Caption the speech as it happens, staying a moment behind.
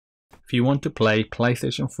If you want to play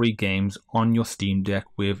PlayStation 3 games on your Steam Deck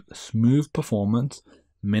with smooth performance,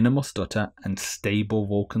 minimal stutter, and stable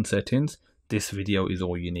Vulkan settings, this video is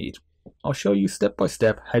all you need. I'll show you step by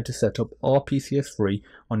step how to set up RPCS3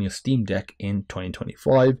 on your Steam Deck in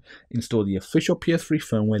 2025, install the official PS3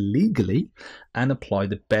 firmware legally, and apply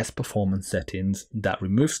the best performance settings that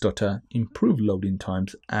remove stutter, improve loading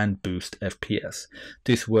times, and boost FPS.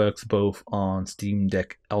 This works both on Steam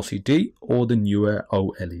Deck LCD or the newer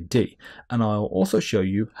OLED. And I'll also show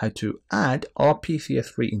you how to add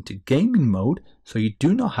RPCS3 into gaming mode so you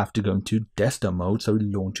do not have to go into desktop mode so it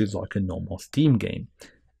launches like a normal Steam game.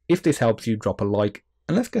 If this helps you, drop a like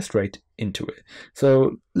and let's get straight into it.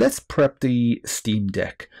 So let's prep the Steam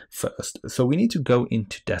Deck first. So we need to go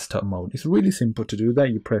into desktop mode. It's really simple to do that.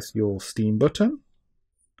 You press your Steam button,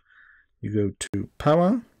 you go to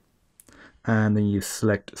power, and then you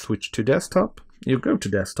select switch to desktop. You go to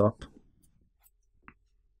desktop.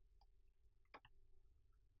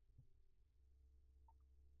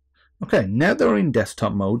 Okay, now that we're in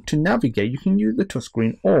desktop mode, to navigate you can use the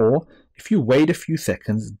touchscreen, or if you wait a few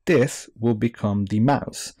seconds, this will become the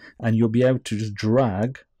mouse and you'll be able to just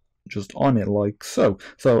drag just on it like so.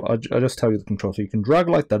 So I'll just tell you the control. So you can drag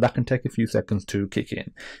like that. That can take a few seconds to kick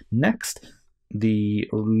in. Next, the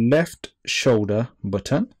left shoulder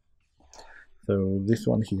button. So this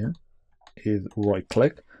one here is right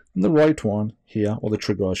click. And the right one here, or the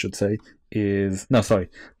trigger I should say, is, no sorry,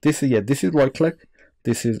 this is right click.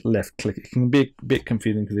 This is left click. It can be a bit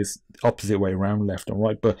confusing because it's opposite way around, left and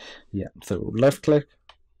right, but yeah, so left click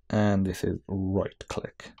and this is right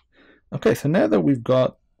click. Okay, so now that we've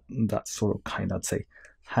got that sort of kind of, I'd say,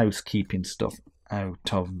 housekeeping stuff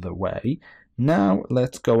out of the way, now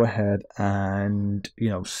let's go ahead and,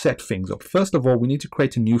 set things up. First of all, we need to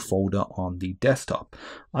create a new folder on the desktop.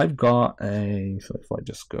 I've got a, so if I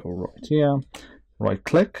just go right here, right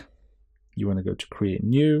click, you want to go to create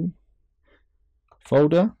new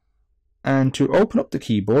folder, and to open up the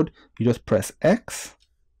keyboard you just press X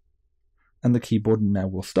and the keyboard now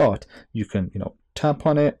will start. You can tap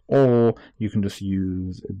on it, or you can just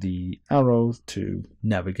use the arrows to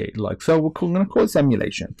navigate like so. We're going to call this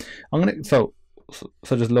emulation. So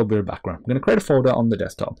just a little bit of background. I'm going to create a folder on the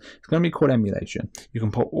desktop. It's going to be called emulation. You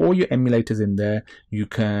can put all your emulators in there. We're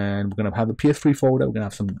going to have a PS3 folder. We're going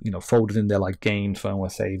to have some folders in there like games,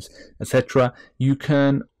 firmware saves, etc. You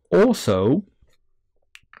can also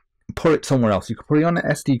put it somewhere else. You could put it on an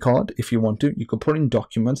SD card if you want to. You could put it in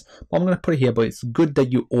documents. I'm going to put it here, but it's good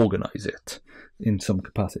that you organize it in some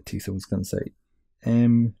capacity. So it's going to say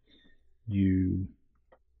emulation.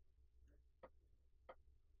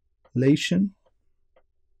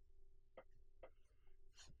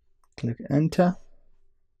 Click enter.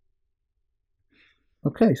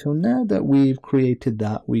 Okay, so now that we've created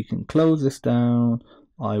that, we can close this down.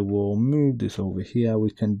 I will move this over here.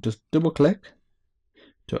 We can just double click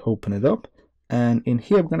to open it up, and in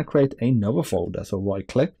here we're going to create another folder. So right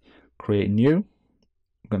click, create new. I'm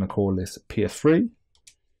going to call this PS3.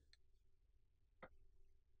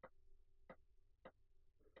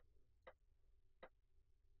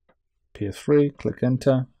 PS3, click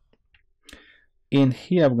enter. In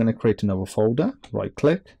here we're going to create another folder. Right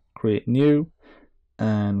click, create new,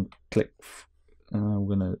 and click.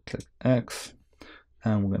 We're going to click X,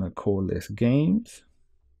 and we're going to call this games.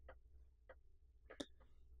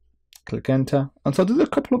 Click enter. And so there's a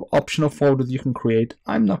couple of optional folders you can create.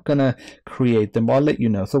 I'm not going to create them, but I'll let you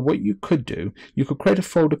know. So what you could do, you could create a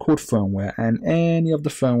folder called firmware, and any of the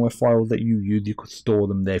firmware files that you use, you could store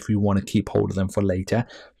them there if you want to keep hold of them for later.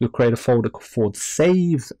 You'll create a folder called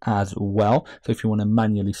saves as well. So if you want to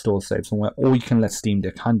manually store saves somewhere, or you can let Steam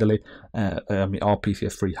Deck handle it.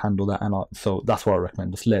 RPCS3 handle that, and so that's what I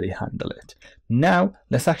recommend. Just let it handle it. Now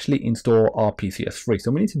let's actually install RPCS3. So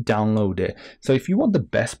we need to download it. So if you want the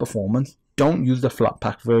best performance, don't use the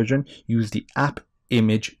Flatpak version. Use the app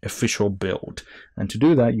image official build. And to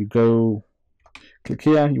do that, you go click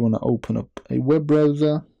here. You want to open up a web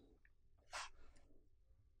browser.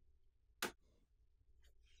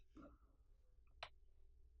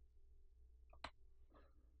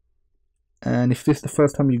 And if this is the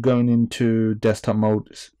first time you're going into desktop mode,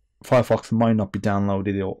 Firefox might not be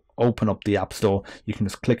downloaded. It'll open up the App Store. You can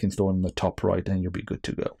just click install in the top right and you'll be good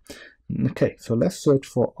to go. Okay, so let's search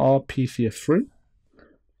for RPCS3.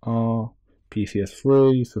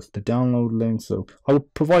 RPCS3, so it's the download link. So I will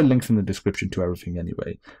provide links in the description to everything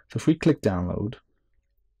anyway. So if we click download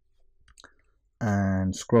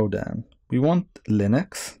and scroll down, we want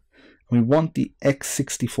Linux. We want the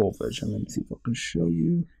x64 version. Let me see if I can show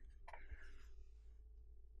you.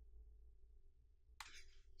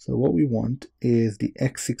 So what we want is the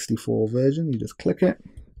x64 version. You just click it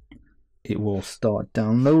it will start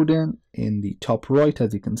downloading in the top right,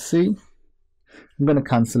 as you can see. I'm going to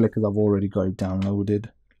cancel it because I've already got it downloaded.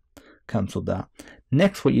 Cancel that.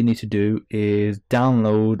 Next, what you need to do is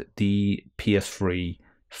download the PS3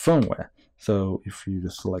 firmware. So if you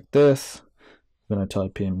just select this, I'm going to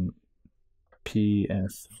type in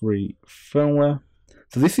PS3 firmware.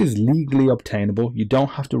 So this is legally obtainable. You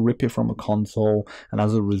don't have to rip it from a console, and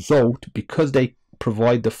as a result, because they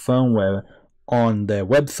provide the firmware on their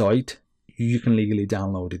website, you can legally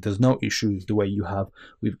download it. There's no issues the way you have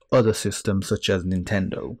with other systems such as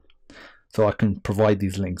Nintendo. So I can provide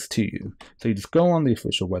these links to you. So you just go on the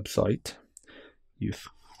official website. You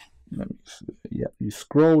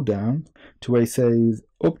scroll down to where it says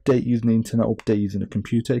update using the internet, update using a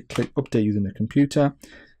computer. Click update using a computer,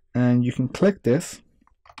 and you can click this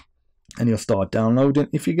and you'll start downloading.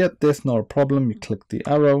 If you get this, not a problem. You click the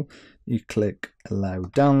arrow, you click allow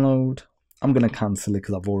download. I'm going to cancel it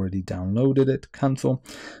because I've already downloaded it. Cancel.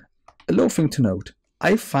 A little thing to note,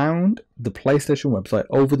 I found the PlayStation website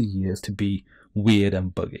over the years to be weird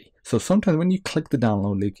and buggy. So sometimes when you click the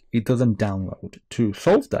download link, it doesn't download. To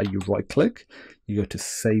solve that, you right click, you go to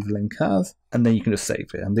save link as, and then you can just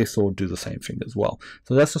save it. And this will do the same thing as well.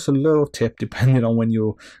 So that's just a little tip depending on when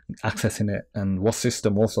you're accessing it and what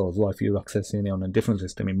system also as well. If you're accessing it on a different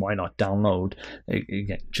system, it might not download.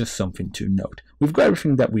 Again, just something to note. We've got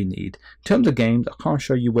everything that we need. In terms of games, I can't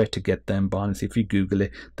show you where to get them, but honestly, if you Google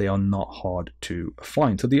it, they are not hard to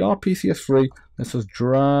find. So the RPCS3, let's just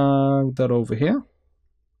drag that over here.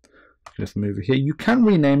 Just move it here. You can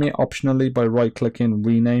rename it optionally by right clicking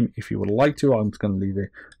rename if you would like to. I'm just going to leave it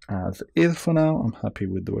as is for now. I'm happy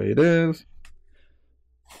with the way it is.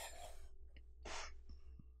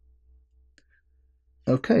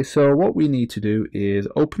 Okay, so what we need to do is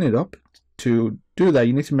open it up. To do that,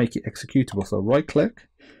 you need to make it executable. So right click,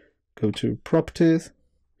 go to properties,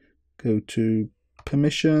 go to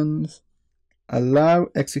permissions, allow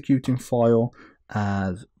executing file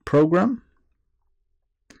as program.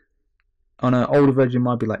 On an older version, it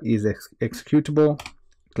might be like is executable.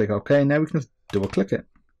 Click OK. Now we can just double click it.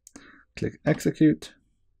 Click execute.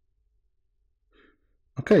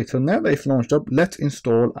 Okay, so now that it's launched up, let's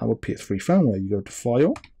install our PS3 firmware. You go to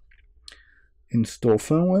File, Install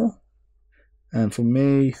Firmware, and for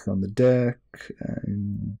me, it's on the deck,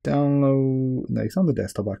 and download. No, it's on the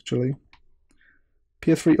desktop actually.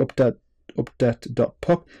 PS3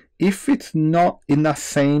 update.pup. If it's not in that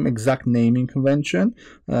same exact naming convention,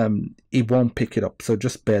 it won't pick it up. So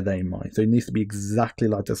just bear that in mind. So it needs to be exactly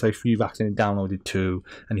like that. So if you've accidentally downloaded 2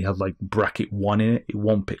 and you have like bracket 1 in it, it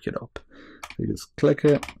won't pick it up. So you just click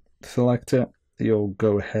it, select it. You'll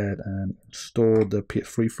go ahead and install the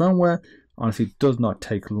PS3 firmware. Honestly, it does not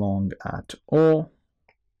take long at all.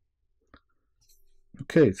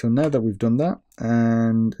 Okay, so now that we've done that,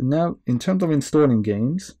 and now in terms of installing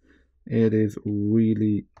games, it is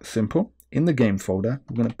really simple. In the game folder,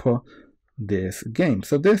 we're going to put this game.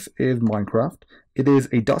 So this is Minecraft. It is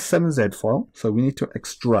a .7z file, so we need to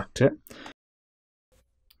extract it.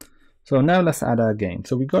 So now let's add our game.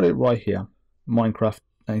 So we got it right here, Minecraft,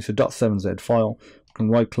 and it's a .7z file. We can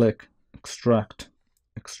right click, extract,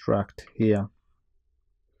 extract here.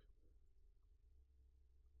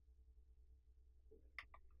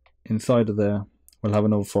 Inside of there, we'll have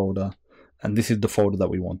another folder. And this is the folder that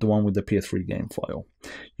we want, the one with the PS3 game file.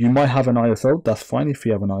 You might have an ISO, that's fine. If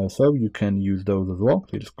you have an ISO, you can use those as well.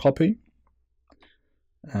 So you just copy,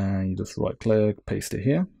 and you just right click, paste it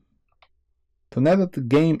here. So now that the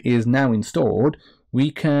game is now installed, we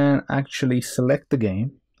can actually select the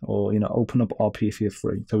game, or open up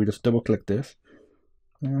RPCS3. So we just double click this.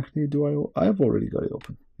 Actually, I've already got it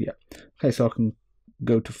open. Yeah. Okay, so I can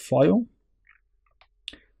go to File,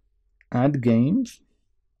 Add Games,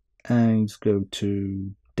 and just go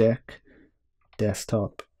to Deck,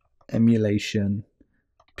 Desktop, Emulation,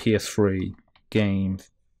 PS3,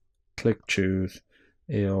 Games, click Choose,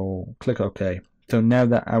 it'll click OK. So now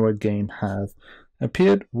that our game has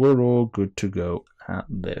appeared, we're all good to go at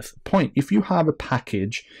this point. If you have a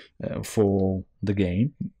package for the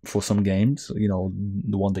game, for some games,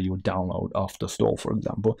 the one that you would download off the store, for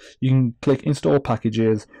example, you can click Install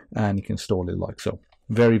Packages and you can install it like so.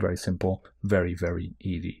 Very, very simple, very, very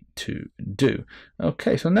easy to do.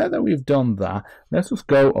 Okay, so now that we've done that, let's just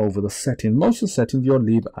go over the settings. Most of the settings you'll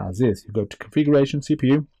leave as is. You go to Configuration,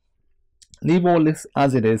 CPU, leave all this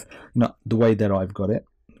as it is, the way that I've got it,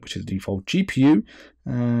 which is default. GPU,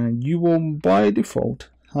 and you will by default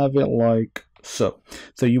have it like so.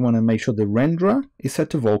 So you want to make sure the renderer is set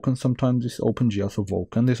to Vulkan. Sometimes it's OpenGL or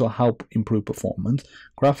Vulkan. This will help improve performance.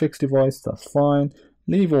 Graphics device, that's fine.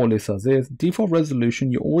 leave all this as is. Default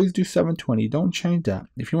resolution, you always do 720, don't change that.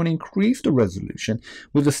 If you want to increase the resolution,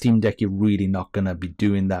 with the Steam Deck, you're really not going to be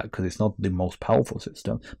doing that because it's not the most powerful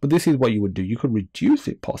system. But this is what you would do. You could reduce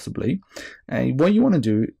it possibly. And what you want to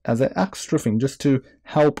do as an extra thing, just to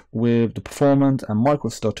help with the performance and micro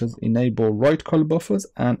stutters, enable right color buffers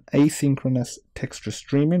and asynchronous texture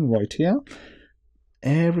streaming right here.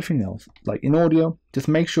 Everything else, like in audio, just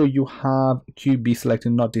make sure you have QB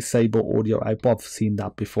selected, not disable audio. I've seen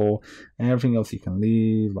that before. And everything else you can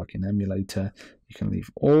leave, like in emulator, you can leave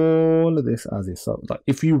all of this as is. So like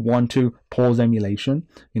if you want to pause emulation,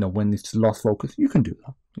 when it's lost focus, you can do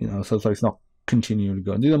that. So it's not continually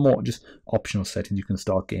going. These are more just optional settings. You can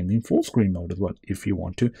start gaming in full screen mode as well if you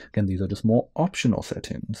want to. Again, these are just more optional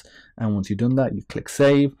settings. And once you've done that, you click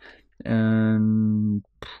save. And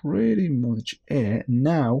pretty much it.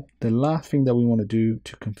 Now the last thing that we want to do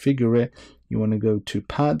to configure it, you want to go to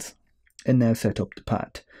pads and now set up the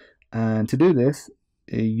pad. And to do this,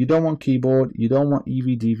 you don't want keyboard, you don't want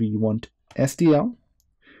EVDV, you want SDL,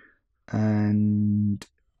 and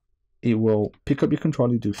it will pick up your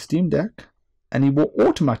controller, do Steam Deck, and it will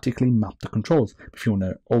automatically map the controls. If you want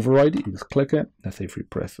to override it, you just click it. Let's say if we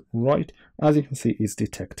press right, as you can see, it's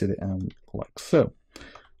detected it, and like so.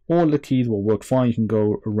 All the keys will work fine. You can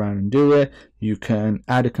go around and do it. You can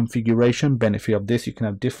add a configuration. Benefit of this, you can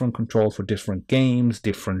have different controls for different games,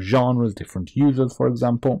 different genres, different users, for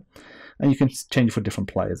example. And you can change it for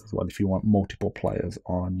different players as well if you want multiple players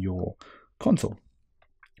on your console.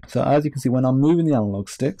 So as you can see, when I'm moving the analog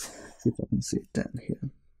sticks, see if I can see it down here.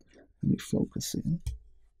 Let me focus in.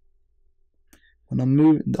 When I'm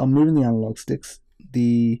moving the analog sticks,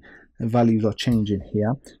 the values are changing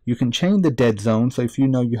here. You can change the dead zone. So if you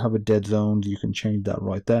know you have a dead zone, you can change that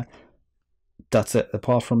right there. That's it.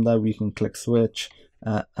 Apart from that, we can click switch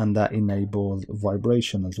and that enables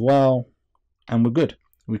vibration as well. And we're good.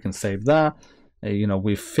 We can save that.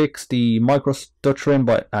 We fixed the micro stuttering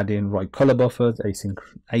by adding right color buffers,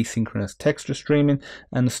 asynchronous texture streaming,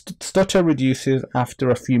 and stutter reduces after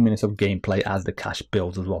a few minutes of gameplay as the cache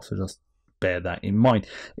builds as well. So just bear that in mind.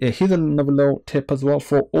 Here's another little tip as well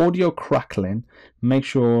for audio crackling. Make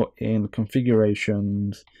sure in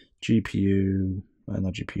configurations, GPU,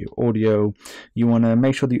 not GPU, audio, you want to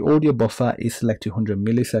make sure the audio buffer is selected 100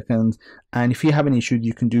 milliseconds. And if you have an issue,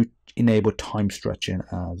 you can do enable time stretching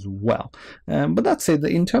as well. But that's it.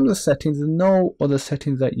 In terms of settings, there's no other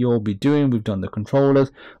settings that you'll be doing. We've done the controllers.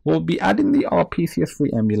 We'll be adding the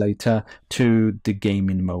RPCS3 emulator to the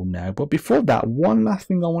gaming mode now. But before that, one last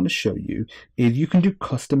thing I want to show you is you can do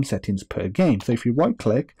custom settings per game. So if you right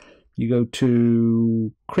click, you go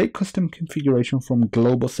to create custom configuration from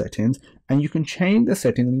global settings, and you can change the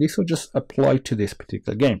settings, and this will just apply to this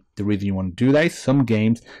particular game. The reason you want to do that is some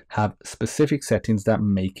games have specific settings that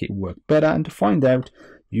make it work better. And to find out,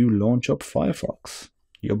 you launch up Firefox,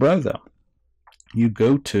 your browser. You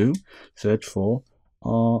go to search for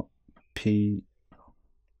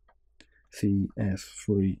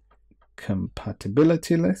RPCS3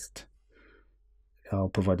 compatibility list. I'll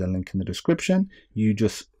provide a link in the description. You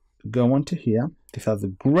just go onto here. This has a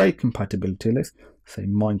great compatibility list, say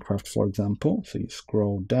Minecraft for example. So you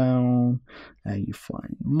scroll down and you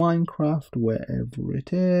find Minecraft wherever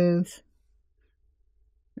it is.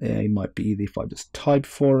 It might be easy if I just type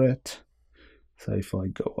for it. So if I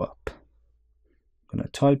go up, I'm going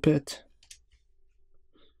to type it,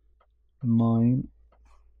 Minecraft.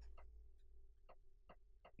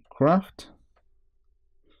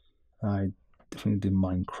 I definitely did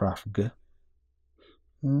Minecraft.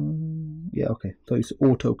 Yeah, okay, so it's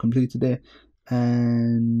auto completed there,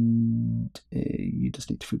 and you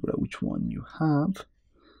just need to figure out which one you have.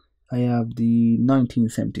 I have the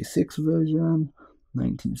 1976 version,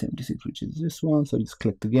 1976, which is this one. So you just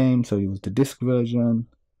click the game. So it was the disc version,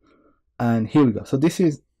 and here we go. So this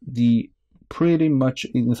is the pretty much,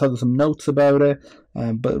 there's some notes about it,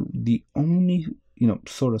 but the only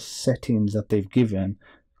sort of settings that they've given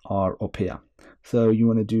are up here. So you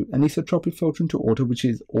want to do anisotropic filtering to auto, which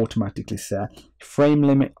is automatically set. Frame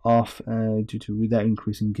limit off due to without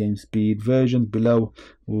increasing game speed. Versions below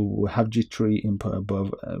will have jittery input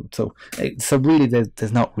above. So really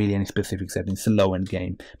there's not really any specific settings. It's a low end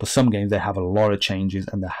game, but some games they have a lot of changes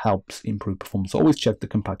and that helps improve performance. So always check the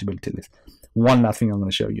compatibility list. One last thing I'm going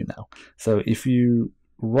to show you now. So if you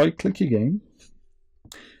right click your game,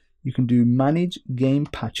 you can do manage game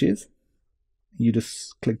patches. You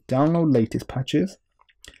just click download latest patches,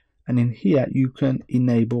 and in here you can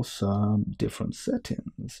enable some different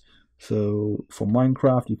settings. So for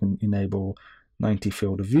Minecraft you can enable 90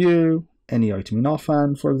 field of view, any item in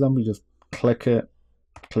offhand for example. You just click it,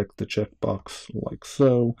 click the checkbox like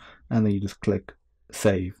so, and then you just click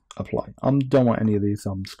save, apply. I don't want any of these,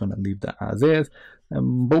 so I'm just going to leave that as is.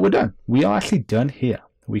 But we're done. We are actually done here.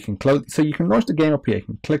 We can close, so you can launch the game up here. You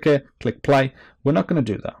can click it, click play. We're not going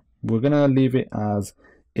to do that. We're going to leave it as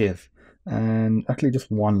is. And actually,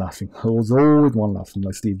 just one last thing. There's always one last thing,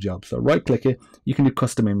 like Steve Jobs. So right click it. You can do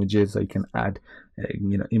custom images, so you can add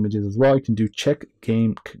images as well. You can do check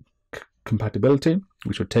game compatibility,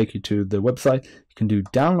 which will take you to the website. You can do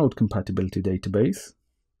download compatibility database,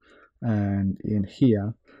 and in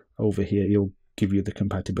here, over here, it'll give you the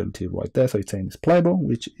compatibility right there. So it's saying it's playable,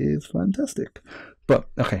 which is fantastic. But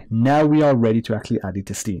okay, now we are ready to actually add it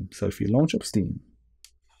to Steam. So if you launch up Steam,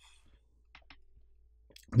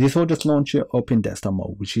 this will just launch it up in desktop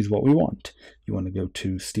mode, which is what we want. You want to go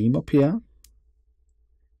to Steam up here.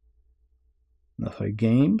 Okay,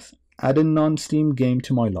 games, add a non-Steam game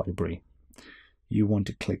to my library. You want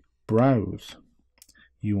to click browse.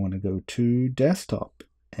 You want to go to desktop,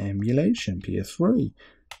 emulation, PS3.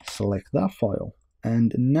 Select that file.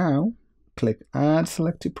 And now click add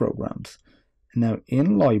selected programs. Now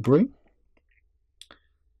in library,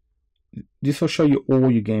 this will show you all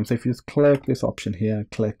your games. So if you just click this option here,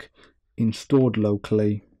 click installed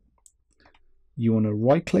locally. You want to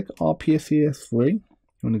right click RPCS3. You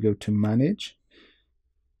want to go to manage,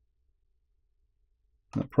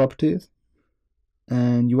 properties,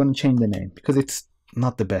 and you want to change the name because it's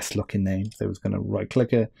not the best looking name. So it's going to right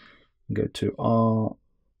click it and go to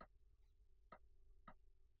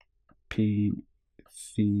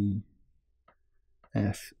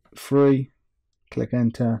RPCS3, click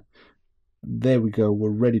enter. There we go, we're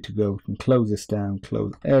ready to go. We can close this down,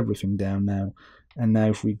 close everything down now. And now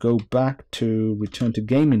if we go back to return to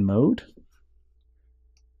gaming mode,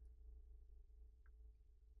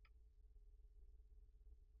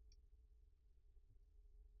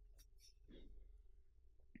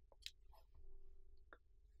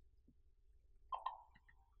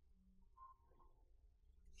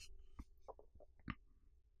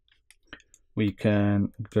 we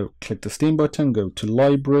can go click the Steam button, go to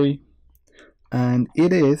library, and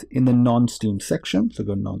it is in the non-Steam section. So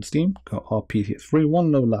go non-Steam, go RPCS3. One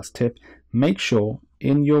last tip, make sure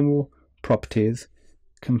in your properties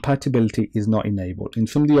compatibility is not enabled. In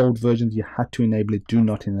some of the old versions you had to enable it. Do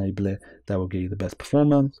not enable it. That will give you the best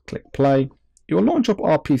performance. Click play. It will launch up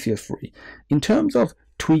RPCS3. In terms of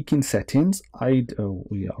tweaking settings, I've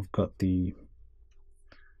got the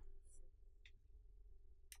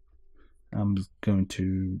I'm going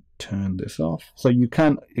to turn this off. So you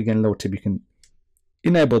can, again, low tip, you can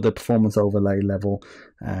enable the performance overlay level,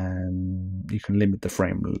 and you can limit the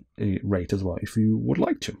frame rate as well if you would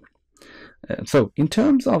like to. So in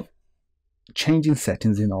terms of changing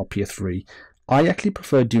settings in RPCS3, I actually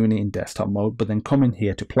prefer doing it in desktop mode, but then come in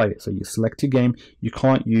here to play it. So you select your game. You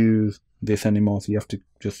can't use this anymore, so you have to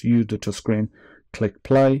just use the touchscreen. Click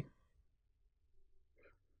play,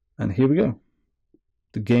 and here we go.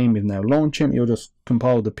 The game is now launching. You'll just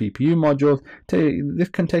compile the PPU modules. This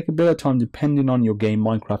can take a bit of time depending on your game.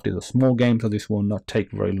 Minecraft is a small game, so this will not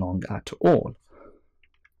take very long at all.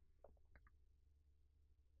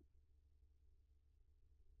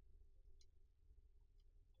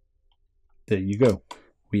 There you go.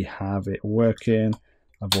 We have it working.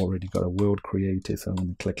 I've already got a world created, so I'm going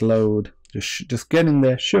to click load. Just get in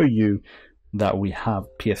there, show you that we have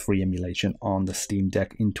PS3 emulation on the Steam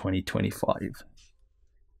Deck in 2025.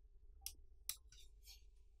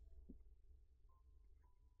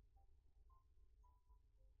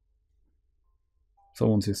 So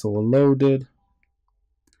once it's all loaded,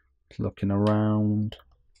 looking around,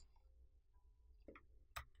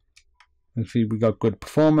 you see we got good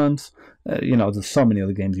performance. There's so many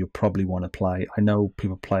other games you probably want to play. I know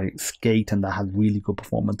people play Skate, and that has really good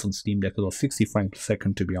performance on Steam Deck, about 60 frames per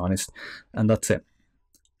second to be honest, and that's it.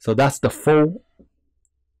 So that's the full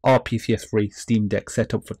RPCS3 Steam Deck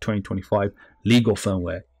setup for 2025. Legal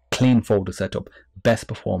firmware, clean folder setup, best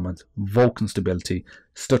performance, Vulkan stability,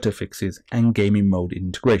 stutter fixes, and gaming mode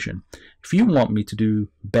integration. If you want me to do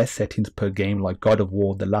best settings per game like God of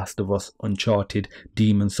War, The Last of Us, Uncharted,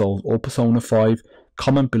 Demon's Souls, or Persona 5,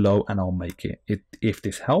 comment below and I'll make it. If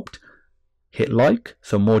this helped, hit like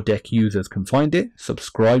so more Deck users can find it,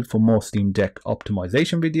 subscribe for more Steam Deck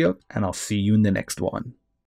optimization videos, and I'll see you in the next one.